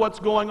 because of what's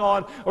going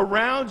on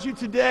around you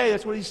today.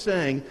 That's what He's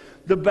saying.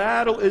 The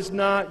battle is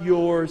not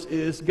yours, it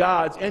is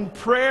God's. And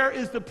prayer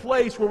is the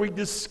place where we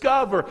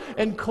discover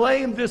and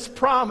claim this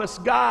promise.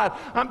 God,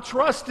 I'm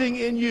trusting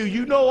in you.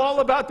 You know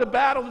all about the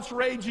battle that's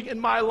raging in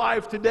my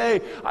life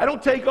today. I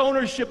don't take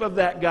ownership of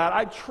that, God.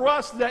 I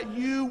trust that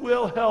you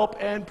will help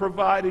and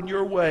provide in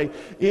your way,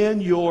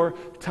 in your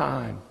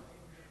time.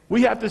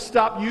 We have to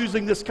stop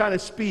using this kind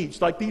of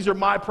speech, like these are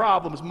my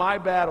problems, my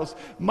battles,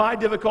 my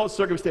difficult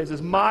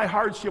circumstances, my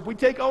hardship. We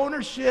take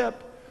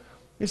ownership.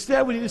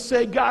 Instead, we need to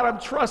say, God, I'm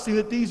trusting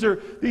that these are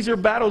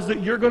battles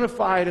that you're going to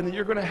fight and that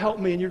you're going to help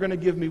me and you're going to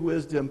give me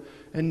wisdom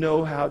and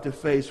know how to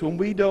face. When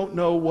we don't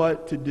know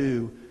what to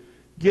do,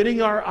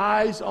 getting our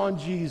eyes on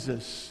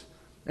Jesus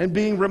and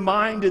being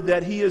reminded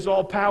that he is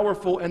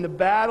all-powerful and the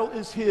battle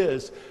is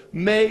his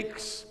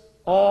makes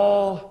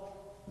all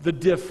the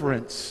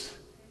difference.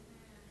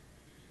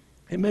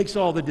 It makes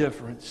all the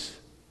difference.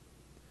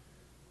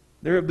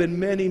 There have been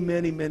many,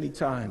 many, many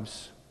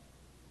times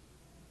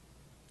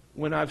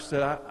when I've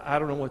said, I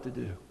don't know what to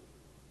do.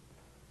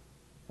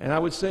 And I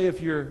would say if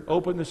you're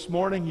open this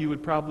morning, you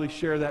would probably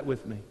share that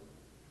with me.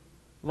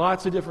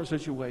 Lots of different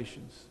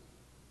situations.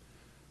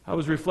 I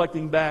was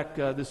reflecting back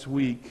this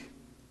week,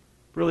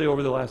 really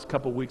over the last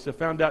couple of weeks. I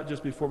found out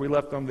just before we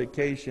left on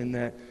vacation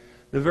that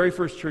the very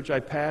first church I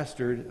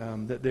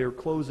pastored, that they were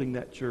closing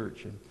that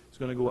church and it's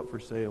going to go up for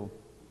sale.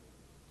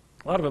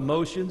 A lot of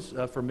emotions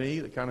for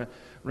me that kind of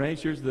range.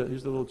 Here's the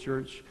little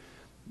church.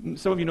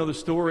 Some of you know the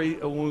story.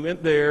 When we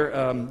went there,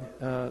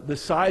 the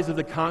size of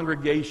the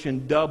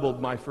congregation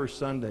doubled my first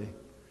Sunday.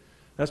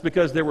 That's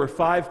because there were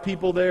 5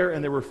 people there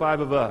and there were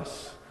 5 of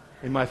us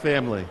in my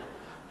family.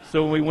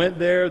 So when we went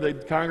there, the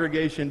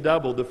congregation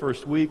doubled the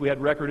first week. We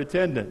had record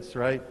attendance,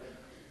 right?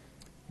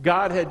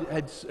 God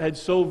had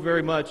so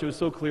very much, it was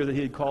so clear that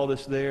he had called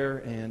us there,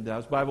 and I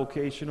was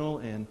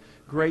bivocational, and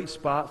great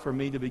spot for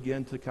me to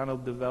begin to kind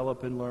of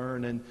develop and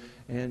learn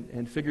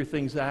and figure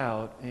things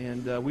out.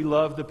 And we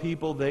loved the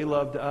people, they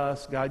loved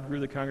us. God grew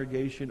the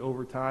congregation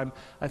over time.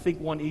 I think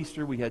one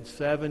Easter we had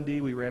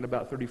 70. We ran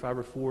about 35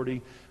 or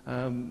 40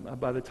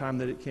 by the time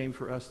that it came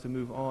for us to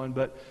move on.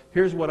 But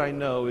here's what I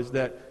know is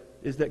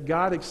that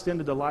God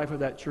extended the life of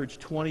that church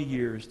 20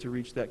 years to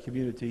reach that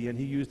community, and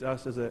he used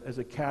us as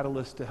a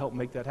catalyst to help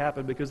make that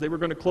happen because they were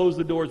going to close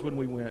the doors when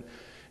we went.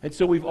 And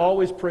so we've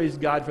always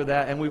praised God for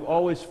that, and we've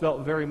always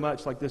felt very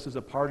much like this is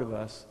a part of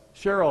us.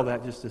 Share all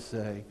that just to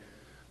say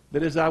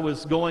that as I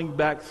was going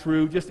back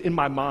through, just in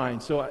my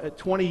mind, so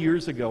 20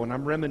 years ago, and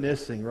I'm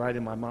reminiscing right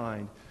in my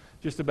mind,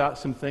 just about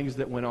some things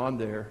that went on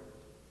there.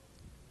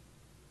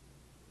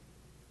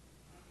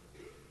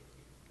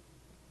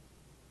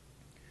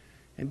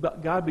 And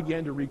God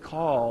began to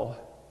recall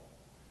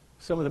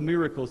some of the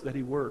miracles that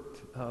he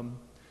worked.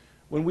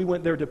 When we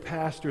went there to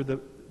pastor,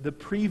 the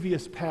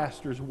previous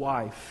pastor's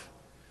wife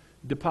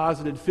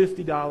deposited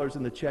 $50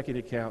 in the checking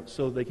account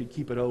so they could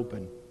keep it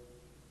open,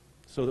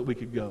 so that we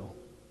could go.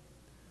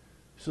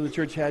 So the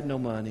church had no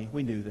money.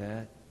 We knew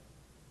that.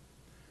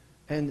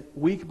 And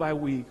week by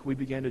week, we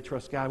began to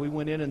trust God. We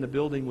went in and the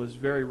building was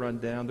very run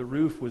down. The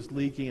roof was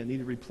leaking and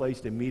needed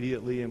replaced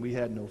immediately, and we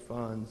had no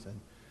funds.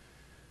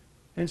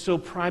 And so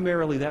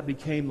primarily that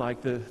became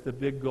like the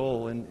big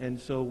goal. And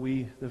so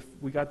we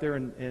got there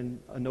in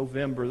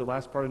November, the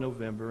last part of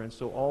November. And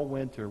so all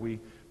winter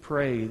we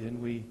prayed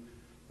and we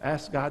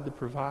asked God to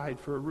provide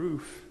for a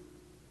roof.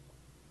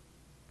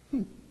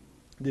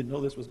 Didn't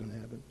know this was going to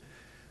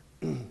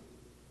happen.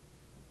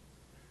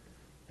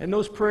 And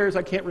those prayers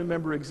I can't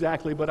remember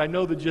exactly, but I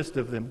know the gist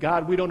of them.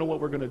 God, we don't know what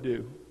we're going to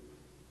do.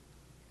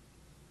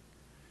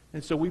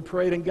 And so we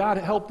prayed, and God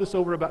helped us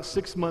over about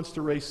 6 months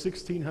to raise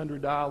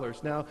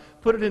 $1,600. Now,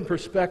 put it in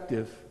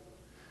perspective.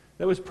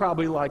 That was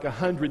probably like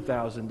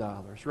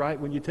 $100,000, right?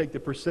 When you take the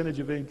percentage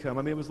of income.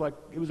 I mean,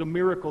 it was a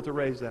miracle to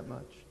raise that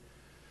much.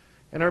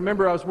 And I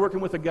remember I was working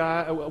with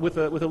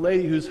a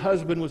lady whose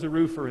husband was a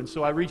roofer, and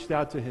so I reached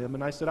out to him,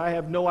 and I said, I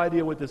have no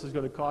idea what this is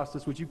going to cost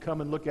us. Would you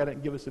come and look at it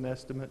and give us an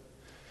estimate?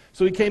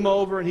 So he came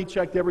over and he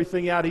checked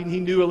everything out. He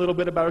knew a little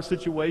bit about our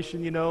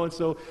situation, and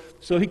so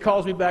he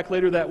calls me back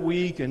later that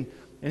week, and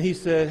he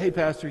said, hey,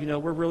 Pastor,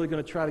 we're really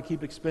going to try to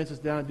keep expenses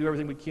down and do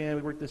everything we can.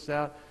 We work this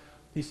out.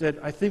 He said,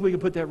 I think we can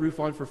put that roof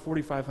on for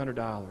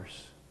 $4,500.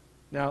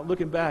 Now,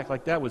 looking back,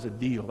 like that was a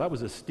deal. That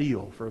was a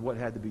steal for what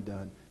had to be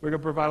done. We're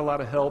going to provide a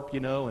lot of help,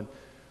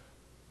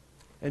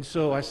 and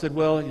so I said,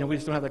 well, we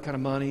just don't have that kind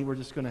of money. We're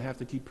just going to have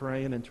to keep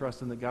praying and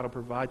trusting that God will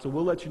provide. So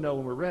we'll let you know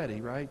when we're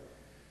ready, right?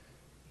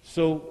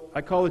 So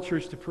I called the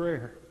church to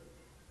prayer.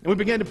 And we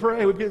began to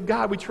pray.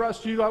 God, we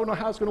trust you. I don't know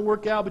how it's going to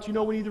work out, but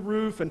we need the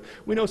roof, and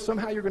we know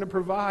somehow you're going to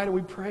provide. And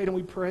we prayed,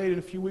 and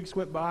a few weeks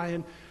went by,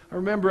 and I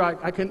remember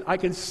I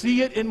can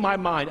see it in my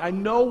mind. I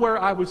know where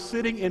I was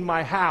sitting in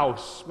my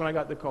house when I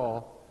got the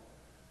call.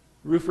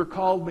 The roofer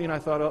called me, and I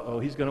thought, uh-oh,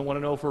 he's going to want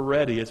to know if we're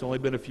ready. It's only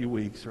been a few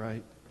weeks,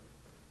 right?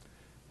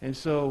 And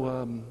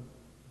so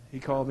he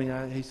called me,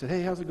 and he said,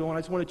 hey, how's it going? I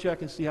just want to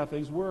check and see how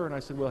things were. And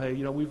I said, well, hey,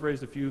 we've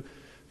raised a few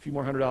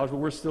more $100s, but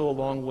we're still a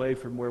long way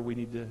from where we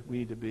need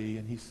to be.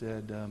 And he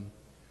said,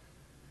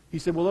 He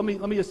said, well, let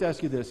me just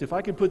ask you this. If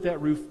I could put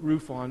that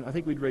roof on, I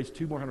think we'd raise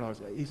 $200 more.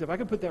 He said, if I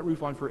could put that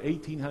roof on for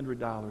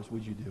 $1,800,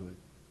 would you do it?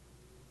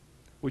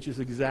 Which is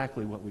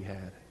exactly what we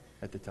had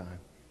at the time.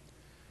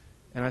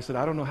 And I said,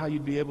 I don't know how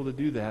you'd be able to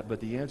do that, but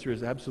the answer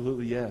is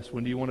absolutely yes.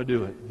 When do you want to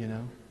do it, you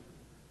know?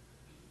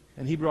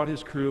 And he brought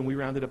his crew, and we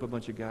rounded up a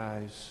bunch of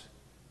guys.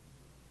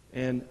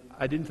 And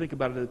I didn't think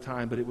about it at the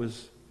time, but it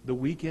was the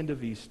weekend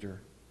of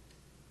Easter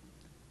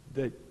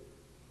that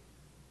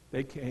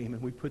they came,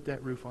 and we put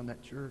that roof on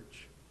that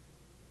church.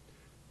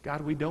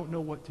 God, we don't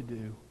know what to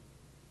do.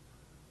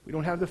 We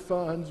don't have the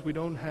funds. We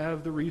don't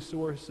have the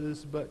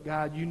resources. But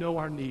God, you know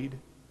our need.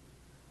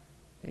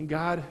 And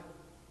God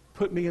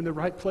put me in the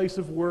right place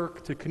of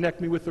work to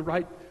connect me with the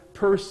right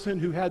person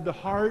who had the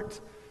heart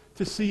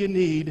to see a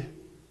need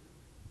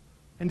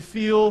and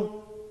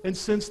feel and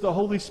sense the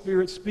Holy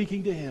Spirit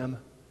speaking to him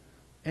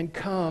and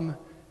come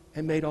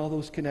and made all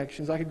those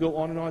connections. I could go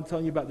on and on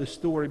telling you about this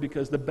story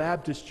because the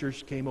Baptist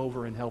church came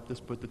over and helped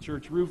us put the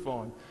church roof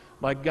on.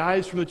 Like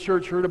guys from the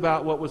church heard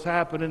about what was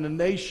happening, and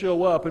they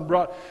show up and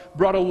brought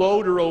a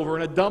loader over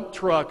and a dump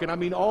truck. And I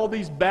mean, all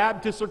these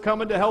Baptists are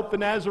coming to help the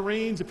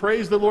Nazarenes.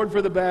 Praise the Lord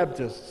for the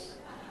Baptists.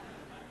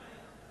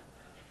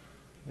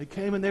 They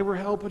came and they were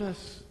helping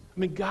us. I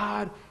mean,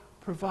 God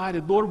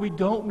provided. Lord, we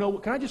don't know.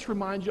 Can I just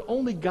remind you,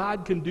 only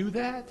God can do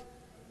that?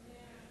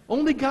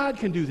 Only God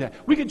can do that.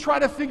 We can try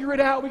to figure it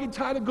out. We can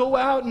try to go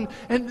out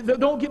and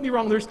don't get me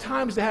wrong, there's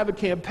times to have a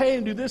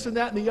campaign, do this and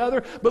that and the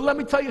other. But let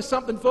me tell you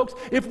something, folks.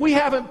 If we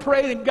haven't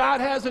prayed and God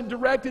hasn't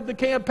directed the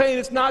campaign,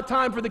 it's not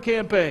time for the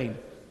campaign.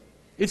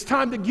 It's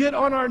time to get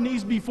on our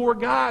knees before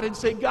God and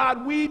say,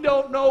 God, we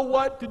don't know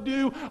what to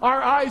do. Our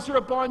eyes are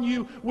upon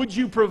you. Would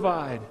you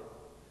provide?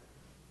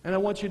 And I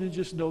want you to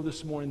just know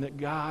this morning that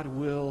God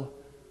will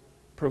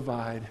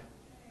provide.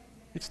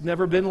 It's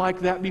never been like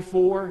that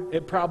before.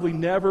 It probably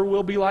never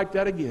will be like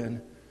that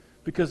again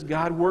because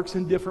God works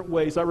in different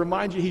ways. I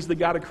remind you, he's the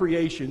God of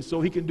creation,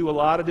 so he can do a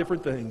lot of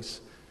different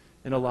things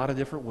in a lot of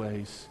different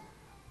ways.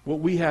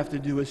 What we have to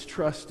do is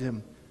trust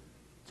him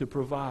to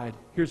provide.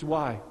 Here's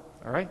why,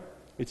 all right?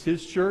 It's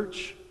his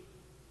church.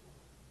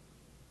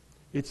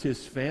 It's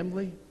his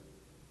family.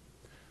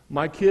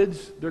 My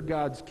kids, they're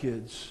God's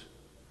kids.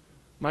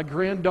 My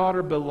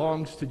granddaughter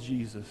belongs to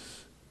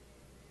Jesus.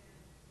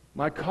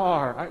 My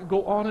car, I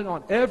go on and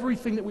on.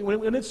 Everything that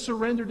when it's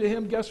surrendered to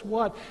him, guess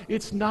what?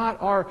 It's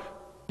not our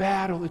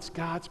battle, it's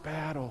God's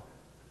battle.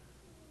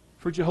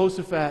 For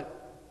Jehoshaphat,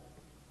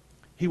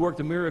 he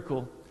worked a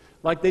miracle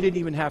like they didn't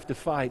even have to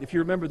fight. If you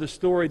remember the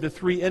story, the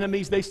three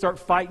enemies, they start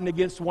fighting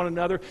against one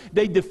another.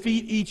 They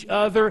defeat each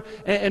other,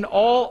 and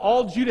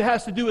all Judah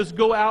has to do is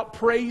go out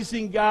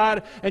praising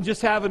God and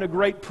just having a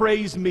great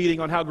praise meeting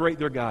on how great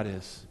their God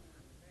is.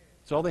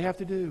 That's all they have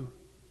to do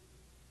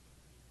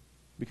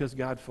because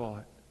God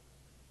fought.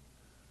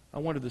 I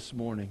wonder this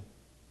morning,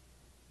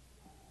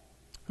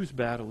 whose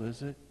battle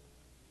is it?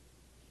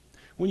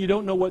 When you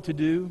don't know what to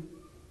do,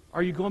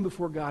 are you going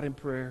before God in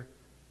prayer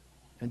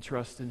and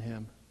trusting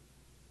him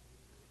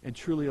and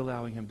truly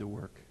allowing him to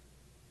work?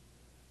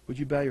 Would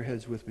you bow your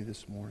heads with me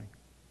this morning?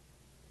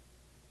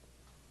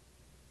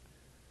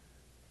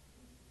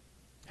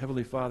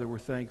 Heavenly Father, we're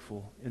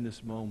thankful in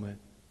this moment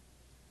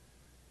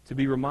to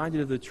be reminded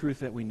of the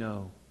truth that we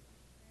know.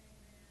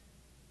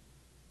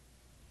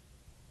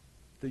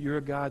 That you're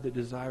a God that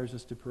desires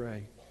us to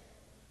pray.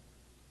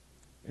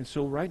 And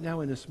so right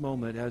now in this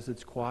moment, as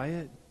it's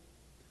quiet,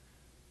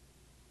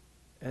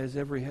 as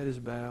every head is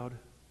bowed,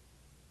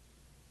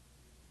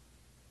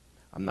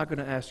 I'm not going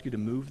to ask you to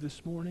move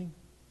this morning.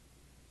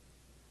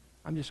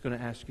 I'm just going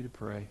to ask you to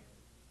pray.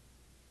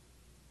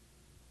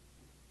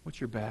 What's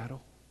your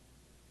battle?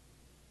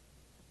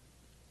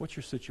 What's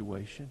your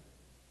situation?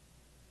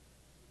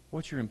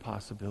 What's your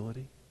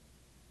impossibility?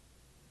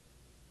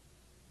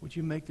 Would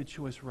you make the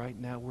choice right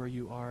now where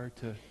you are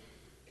to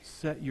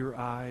set your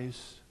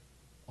eyes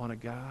on a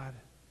God,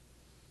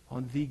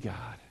 on the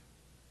God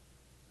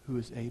who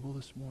is able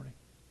this morning?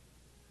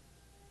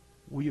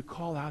 Will you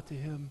call out to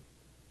him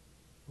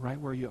right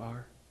where you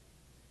are?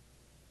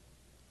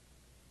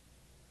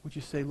 Would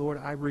you say, Lord,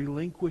 I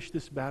relinquish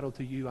this battle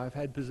to you. I've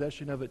had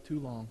possession of it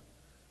too long.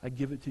 I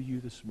give it to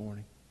you this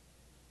morning.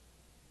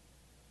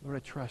 Lord, I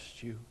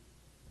trust you.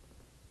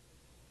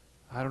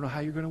 I don't know how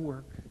you're going to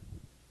work,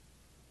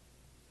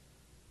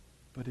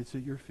 but it's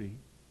at your feet.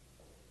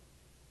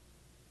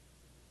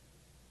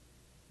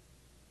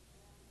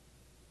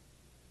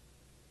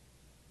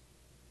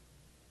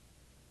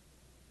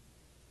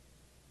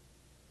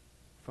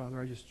 Father,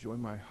 I just join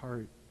my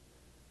heart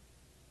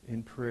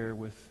in prayer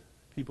with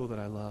people that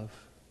I love,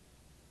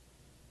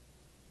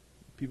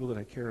 people that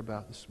I care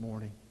about this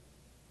morning,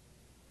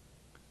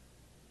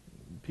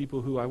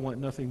 people who I want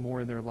nothing more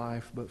in their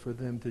life but for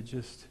them to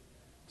just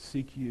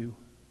seek you.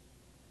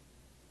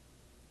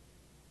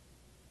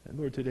 And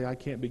Lord, today I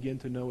can't begin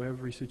to know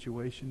every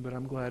situation, but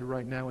I'm glad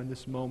right now in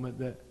this moment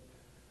that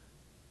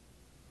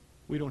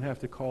we don't have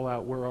to call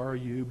out, where are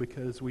you?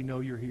 Because we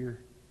know you're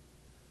here.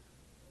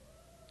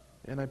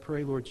 And I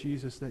pray, Lord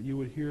Jesus, that you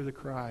would hear the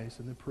cries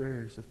and the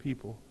prayers of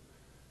people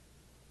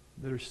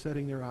that are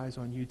setting their eyes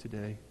on you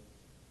today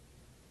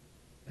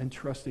and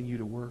trusting you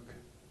to work.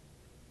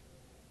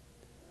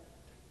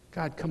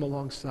 God, come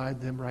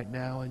alongside them right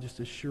now and just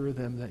assure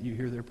them that you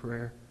hear their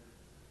prayer.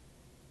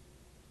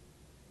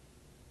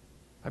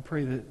 I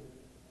pray that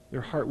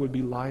their heart would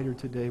be lighter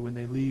today when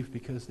they leave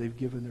because they've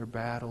given their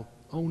battle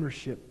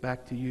ownership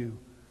back to you.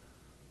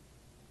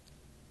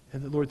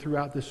 And that, Lord,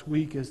 throughout this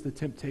week as the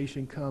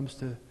temptation comes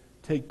to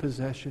take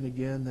possession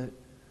again, that,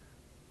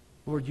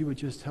 Lord, you would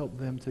just help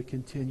them to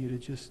continue to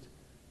just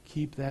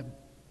keep that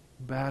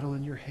battle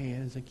in your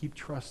hands and keep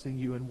trusting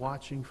you and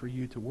watching for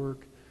you to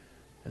work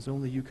as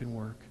only you can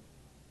work.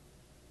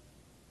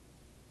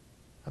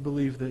 I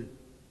believe that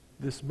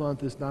this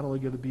month is not only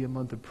going to be a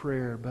month of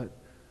prayer, but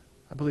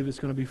I believe it's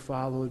going to be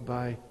followed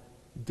by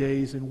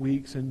days and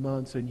weeks and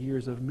months and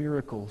years of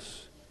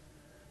miracles.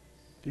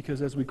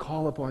 Because as we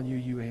call upon you,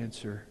 you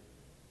answer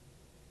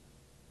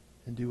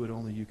and do what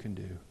only you can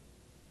do.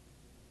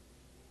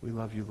 We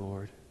love you,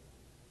 Lord,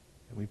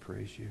 and we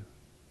praise you.